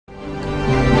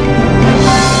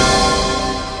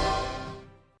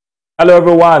Hello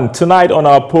everyone. Tonight on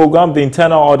our program, the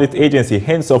Internal Audit Agency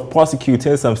hints of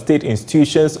prosecuting some state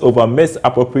institutions over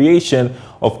misappropriation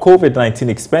of COVID-19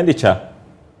 expenditure.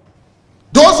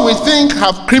 Those we think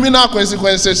have criminal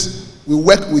consequences, we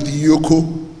work with the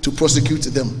YOCO to prosecute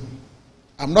them.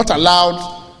 I'm not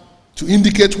allowed to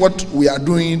indicate what we are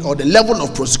doing or the level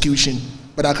of prosecution,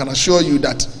 but I can assure you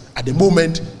that at the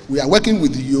moment we are working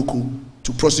with the YOCO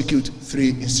to prosecute 3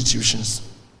 institutions.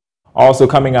 Also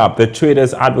coming up, the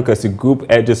Traders Advocacy Group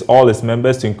urges all its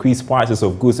members to increase prices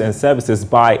of goods and services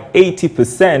by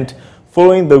 80%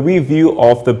 following the review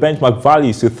of the benchmark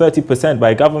values to 30%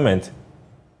 by government.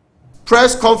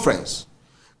 Press conference,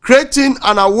 creating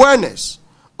an awareness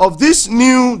of this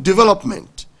new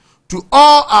development to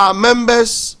all our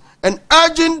members and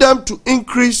urging them to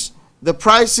increase the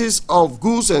prices of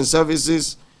goods and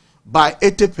services by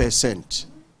 80%.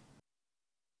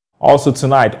 Also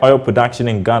tonight, oil production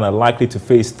in Ghana likely to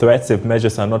face threats if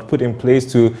measures are not put in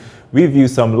place to review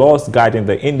some laws guiding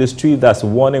the industry. That's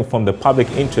warning from the Public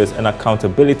Interest and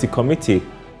Accountability Committee.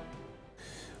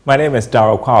 My name is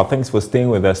Darrell Kwao. Thanks for staying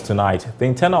with us tonight. The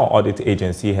Internal Audit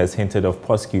Agency has hinted of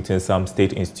prosecuting some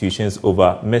state institutions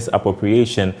over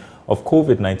misappropriation of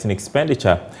COVID-19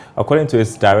 expenditure. According to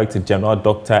its Director General,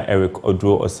 Dr. Eric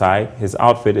Oduro-Osai, his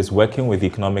outfit is working with the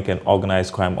Economic and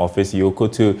Organized Crime Office,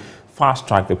 YOCO, to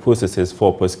fast-track the processes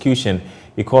for prosecution.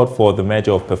 He called for the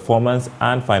measure of performance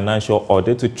and financial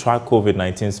audit to track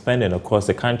COVID-19 spending across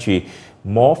the country.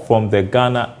 More from the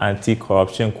Ghana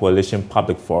Anti-Corruption Coalition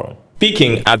Public Forum.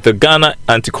 Speaking at the Ghana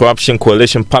Anti-Corruption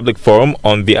Coalition Public Forum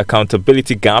on the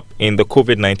accountability gap in the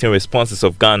COVID-19 responses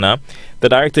of Ghana, the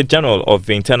Director General of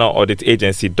the Internal Audit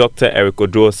Agency, Dr. Eric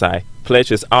Oduro-Osai, pledged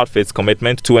his outfit's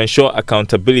commitment to ensure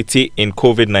accountability in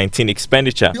COVID-19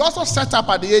 expenditure. We also set up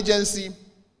at the agency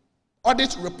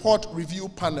audit report review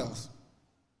panels.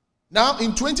 Now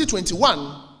in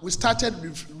 2021, we started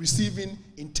receiving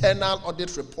internal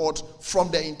audit reports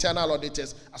from the internal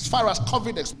auditors as far as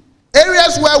COVID.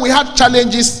 Areas where we had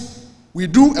challenges, we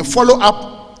do a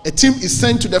follow-up. A team is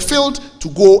sent to the field to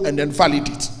go and then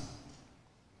validate.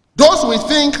 Those we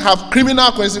think have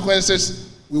criminal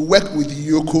consequences, we work with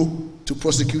the YOCO to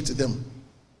prosecute them.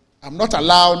 I'm not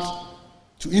allowed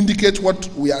to indicate what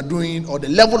we are doing or the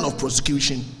level of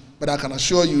prosecution, but I can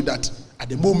assure you that at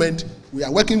the moment we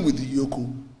are working with the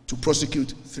YOCO to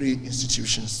prosecute 3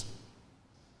 institutions.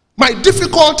 My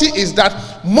difficulty is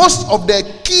that most of the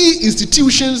key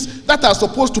institutions that are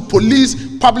supposed to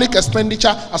police public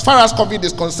expenditure as far as COVID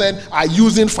is concerned are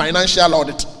using financial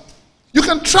audit. You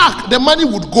can track the money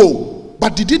would go,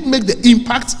 but did it make the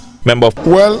impact?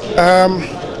 Well,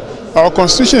 our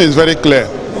constitution is very clear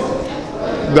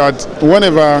that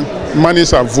whenever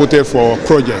monies are voted for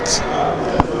projects,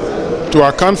 to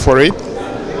account for it,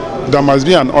 there must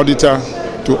be an auditor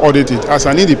to audit it as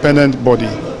an independent body.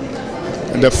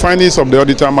 And the findings of the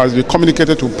auditor must be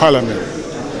communicated to Parliament.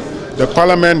 The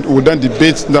Parliament will then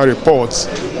debate the reports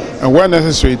and, where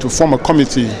necessary, to form a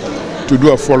committee to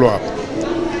do a follow-up.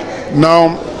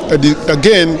 Now,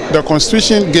 again, the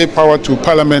Constitution gave power to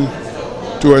Parliament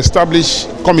to establish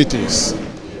committees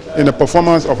in the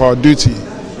performance of our duty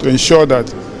to ensure that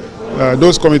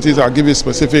those committees are given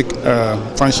specific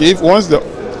function. If once the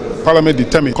Parliament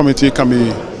determines, committee can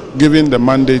be given the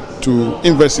mandate to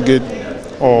investigate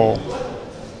or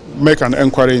make an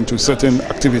inquiry into certain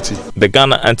activity. The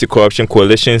Ghana Anti-Corruption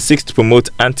Coalition seeks to promote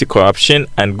anti-corruption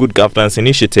and good governance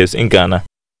initiatives in Ghana.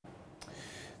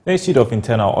 The Institute of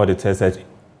Internal Auditors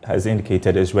has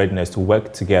indicated its readiness to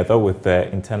work together with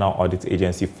the Internal Audit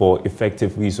Agency for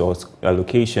effective resource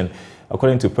allocation.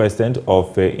 According to President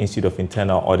of the Institute of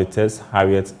Internal Auditors,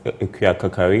 Harriet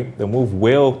Ekwia-Kakari, the move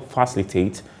will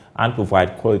facilitate and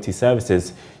provide quality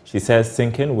services. She says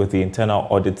syncing with the Internal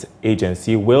Audit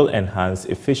Agency will enhance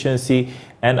efficiency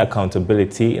and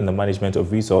accountability in the management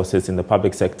of resources in the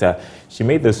public sector. She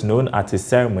made this known at a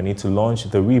ceremony to launch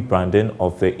the rebranding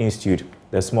of the Institute.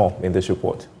 There's more in this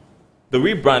report. The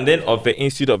rebranding of the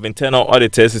Institute of Internal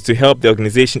Auditors is to help the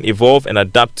organization evolve and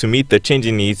adapt to meet the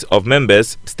changing needs of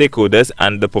members, stakeholders,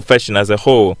 and the profession as a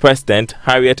whole. President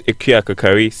Harriet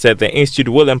Ekwia-Kakari said the Institute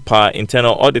will empower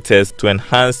internal auditors to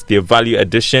enhance their value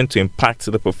addition to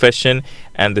impact the profession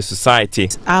and the society.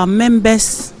 Our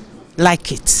members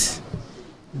like it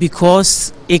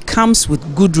because it comes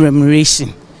with good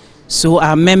remuneration. So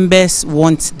our members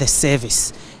want the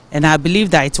service. And I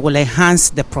believe that it will enhance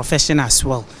the profession as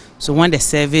well. So when the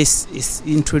service is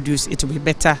introduced, it will be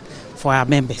better for our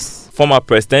members. Former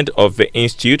president of the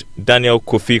Institute, Daniel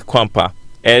Kofi Kwampa,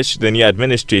 urged the new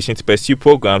administration to pursue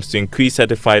programs to increase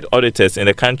certified auditors in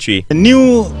the country. The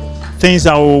new things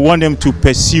I will want them to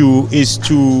pursue is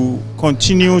to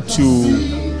continue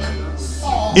to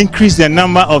increase the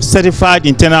number of certified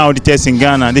internal auditors in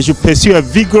Ghana. They should pursue a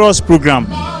vigorous program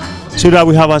so that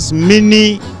we have as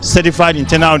many certified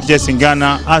internal auditors in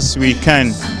Ghana as we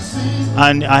can.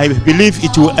 And I believe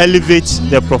it will elevate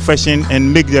the profession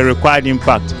and make the required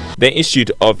impact. The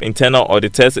Institute of Internal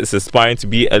Auditors is aspiring to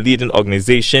be a leading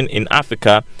organization in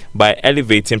Africa by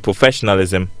elevating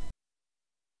professionalism.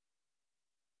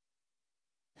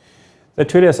 The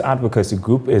Traders Advocacy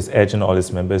Group is urging all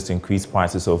its members to increase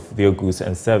prices of their goods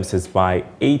and services by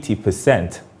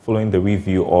 80% following the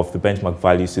review of the benchmark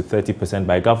values to 30%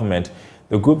 by government.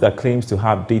 The group that claims to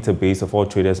have database of all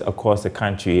traders across the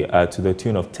country to the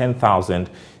tune of 10,000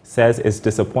 says it's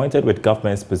disappointed with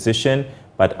government's position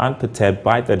but unperturbed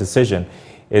by the decision.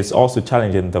 It's also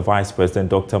challenging the Vice President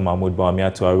Dr. Mahmoud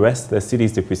Bawumia to arrest the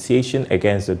cedi's depreciation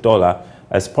against the dollar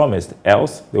as promised,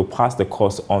 else they'll pass the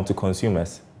cost on to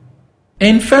consumers.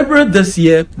 In February this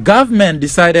year, government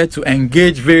decided to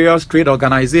engage various trade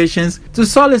organizations to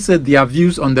solicit their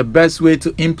views on the best way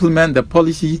to implement the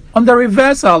policy on the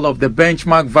reversal of the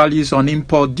benchmark values on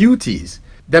import duties.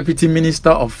 Deputy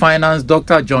Minister of Finance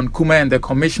Dr. John Kumeh and the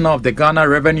Commissioner of the Ghana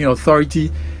Revenue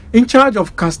Authority in charge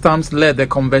of customs led the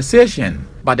conversation,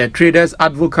 but the Traders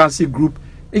Advocacy Group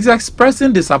is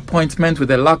expressing disappointment with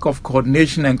the lack of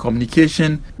coordination and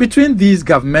communication between these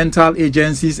governmental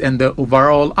agencies and the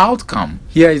overall outcome.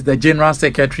 Here is the General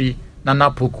Secretary, Nana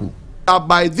Poku.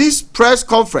 By this press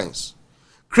conference,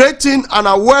 creating an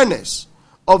awareness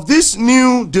of this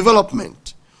new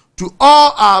development to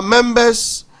all our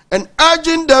members and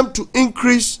urging them to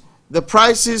increase the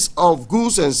prices of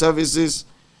goods and services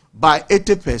by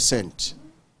 80%.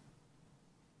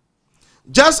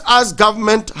 Just as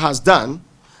government has done.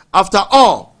 After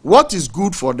all, what is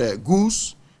good for the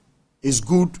goose is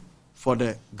good for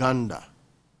the gander.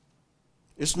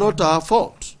 It's not our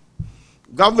fault.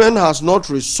 Government has not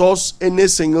resourced any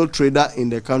single trader in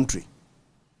the country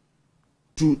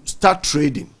to start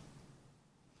trading.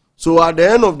 So at the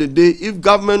end of the day, if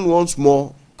government wants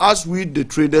more, as we the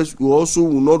traders, we also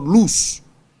will not lose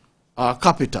our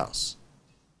capitals.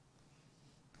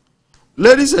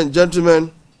 Ladies and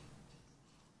gentlemen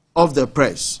of the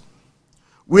press,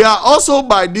 we are also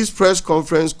by this press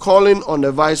conference calling on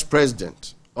the Vice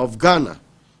President of Ghana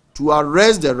to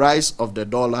arrest the rise of the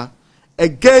dollar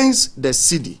against the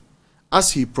cedi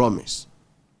as he promised.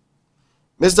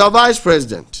 Mr. Vice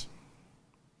President,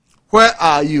 where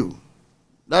are you?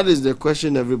 That is the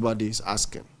question everybody is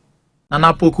asking.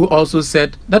 Nana Poku also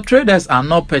said the traders are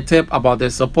not perturbed about the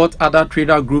support other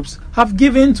trader groups have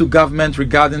given to government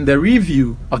regarding the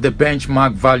review of the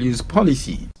benchmark values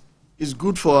policy. It's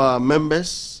good for our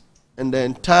members and the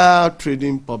entire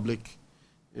trading public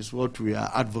is what we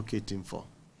are advocating for.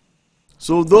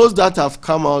 So those that have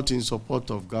come out in support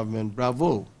of government,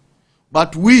 bravo.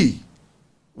 But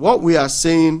what we are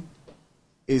saying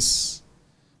is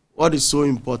what is so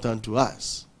important to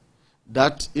us,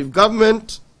 that if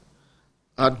government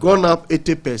had gone up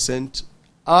 80%,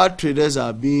 our traders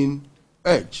are being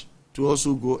urged to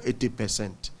also go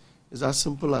 80%. It's as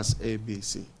simple as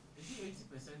ABC.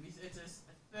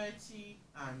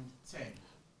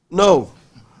 No,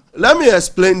 let me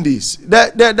explain this.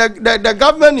 The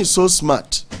government is so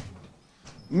smart,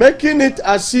 making it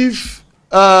as if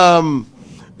the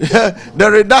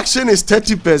reduction is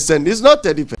 30%. It's not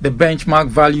 30%. The benchmark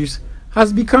values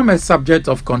has become a subject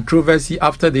of controversy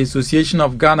after the Association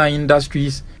of Ghana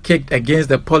Industries kicked against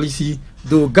the policy,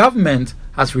 though government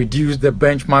has reduced the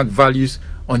benchmark values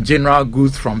on general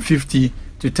goods from 50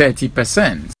 to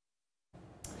 30%.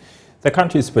 The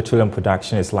country's petroleum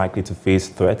production is likely to face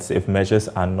threats if measures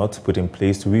are not put in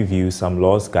place to review some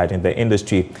laws guiding the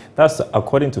industry. That's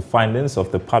according to findings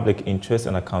of the Public Interest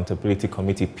and Accountability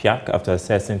Committee, PIAC, after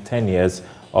assessing 10 years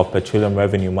of petroleum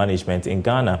revenue management in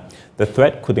Ghana. The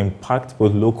threat could impact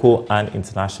both local and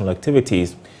international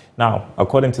activities. Now,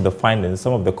 according to the findings,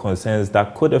 some of the concerns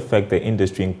that could affect the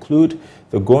industry include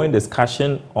the growing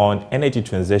discussion on energy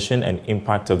transition and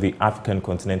impact of the African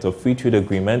Continental Free Trade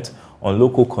Agreement on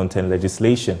local content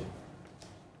legislation.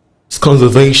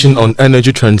 Conservation on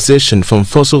energy transition from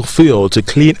fossil fuel to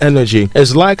clean energy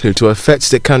is likely to affect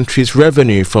the country's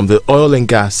revenue from the oil and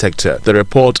gas sector. The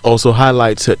report also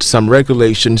highlighted some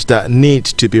regulations that need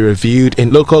to be reviewed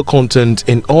in local content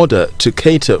in order to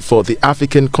cater for the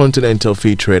African Continental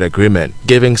Free Trade Agreement.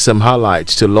 Giving some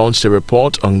highlights to launch the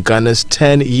report on Ghana's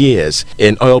 10 years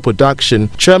in oil production,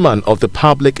 Chairman of the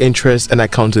Public Interest and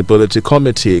Accountability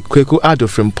Committee, Kweku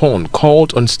Adofrimpong,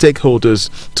 called on stakeholders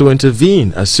to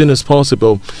intervene as soon as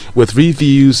possible with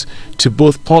reviews to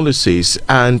both policies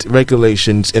and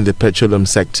regulations in the petroleum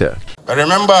sector.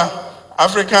 Remember,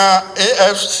 Africa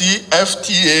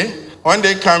AFCFTA, when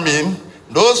they come in,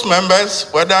 Those members,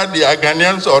 whether they are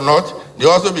Ghanaians or not, they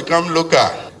also become local.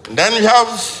 Then we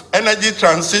have energy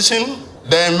transition.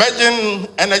 The emerging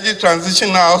energy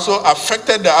transition also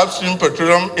affected the upstream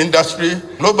petroleum industry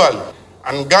globally,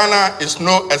 and Ghana is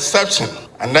no exception.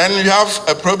 And then we have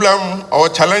a problem or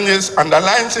challenges under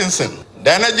licensing.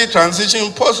 The energy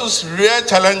transition poses real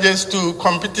challenges to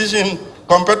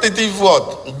competitive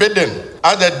bidding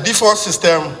as the default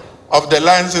system of the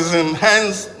licensing.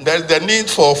 Hence, there's the need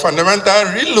for fundamental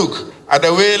relook at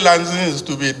the way licensing is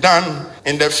to be done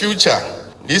in the future.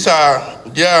 These are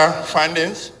their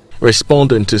findings.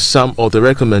 Responding to some of the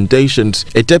recommendations,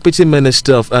 a Deputy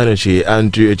Minister of Energy,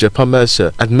 Andrew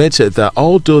Ejapamesa, admitted that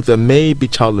although there may be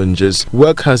challenges,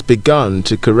 work has begun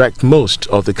to correct most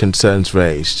of the concerns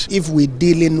raised. If we're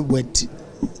dealing with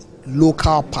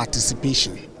local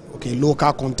participation, okay,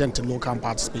 local content and local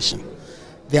participation,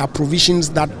 there are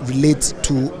provisions that relate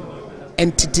to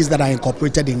entities that are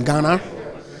incorporated in Ghana,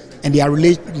 and there are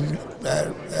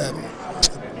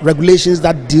regulations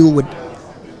that deal with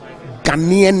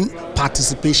Ghanaian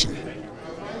participation.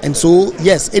 And so,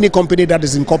 yes, any company that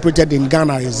is incorporated in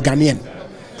Ghana is Ghanaian,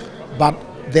 but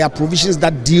there are provisions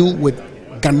that deal with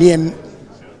Ghanaian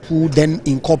who then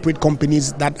incorporate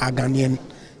companies that are Ghanaian,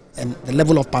 and the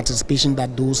level of participation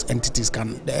that those entities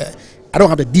can. I don't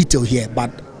have the detail here,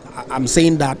 but I'm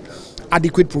saying that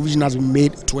adequate provision has been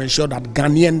made to ensure that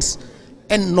Ghanaians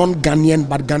and non-Ghanaian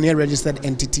but Ghanaian registered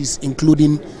entities,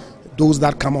 including those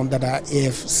that come under the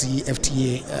AFC,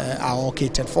 FTA, are all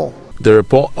catered for. The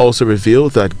report also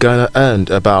revealed that Ghana earned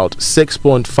about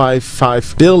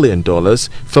 $6.55 billion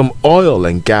from oil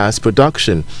and gas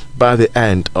production by the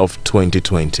end of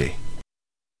 2020.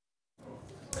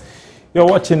 You're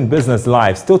watching Business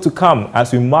Live. Still to come,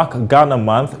 as we mark Ghana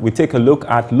Month, we take a look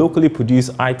at locally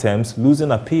produced items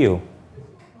losing appeal.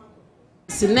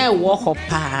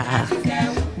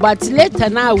 But later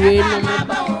now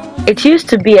it used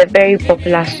to be a very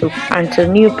popular soup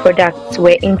until new products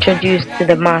were introduced to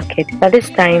the market. But this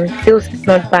time, sales is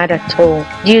not bad at all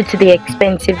due to the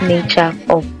expensive nature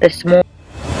of the small.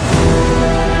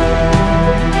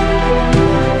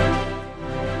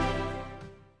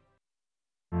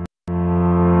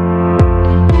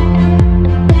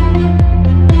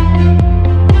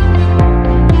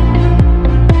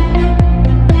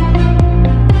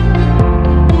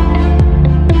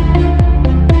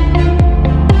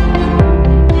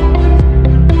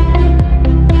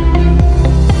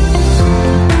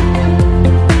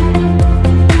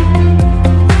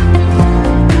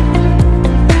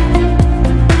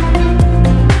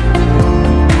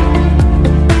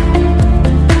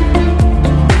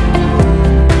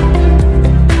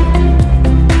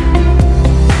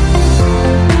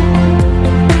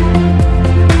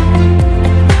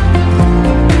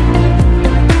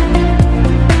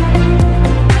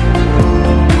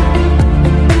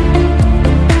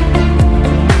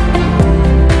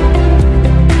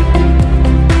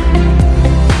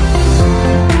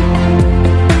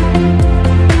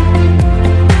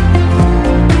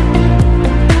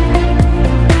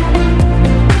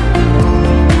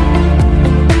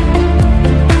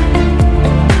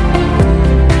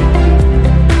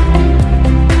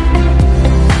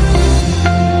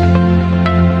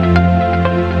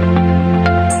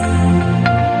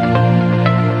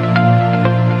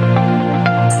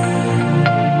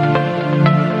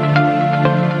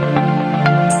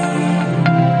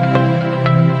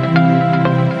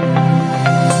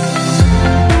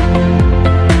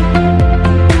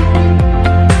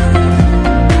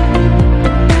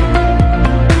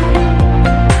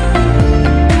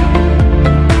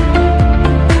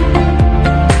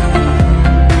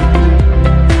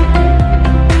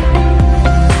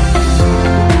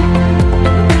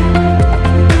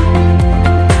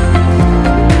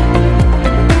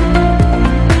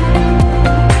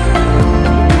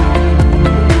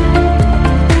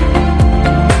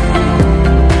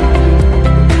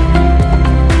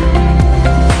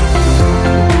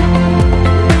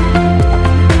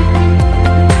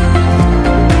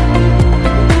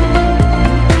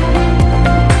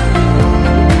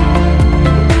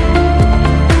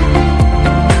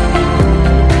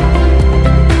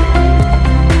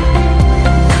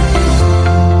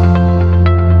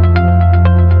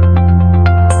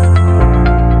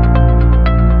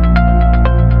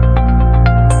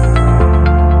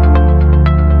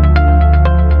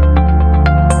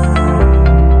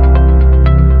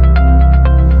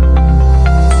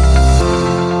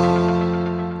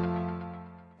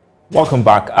 Welcome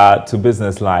back to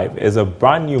Business Live. It's a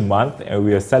brand new month, and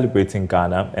we are celebrating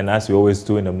Ghana. And as we always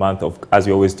do in the month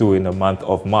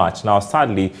of March. Now,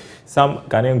 sadly, some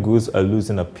Ghanaian goods are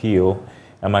losing appeal,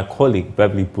 And my colleague,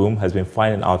 Beverly Broom, has been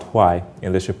finding out why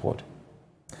in this report.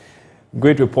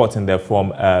 Great reporting there from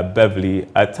Beverly.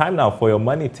 Time now for your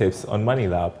money tips on Money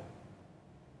Lab.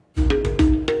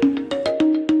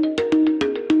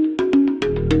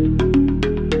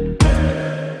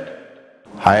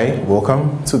 Hi,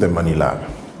 welcome to the Money Lab.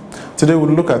 Today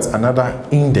we'll look at another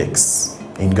index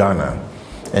in Ghana,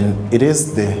 and it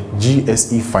is the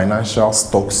GSE Financial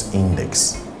Stocks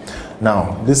Index.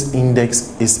 Now, this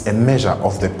index is a measure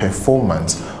of the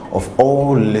performance of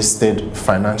all listed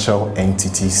financial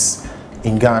entities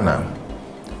in Ghana.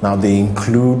 Now, they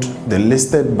include the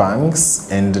listed banks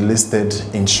and the listed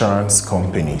insurance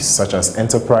companies, such as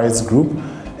Enterprise Group,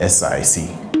 SIC.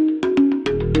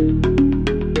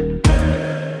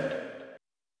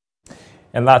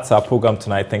 And that's our program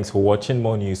tonight. Thanks for watching.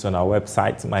 More news on our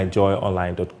website,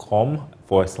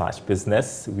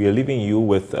 myjoyonline.com/business. We are leaving you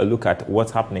with a look at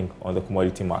what's happening on the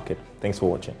commodity market. Thanks for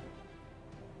watching.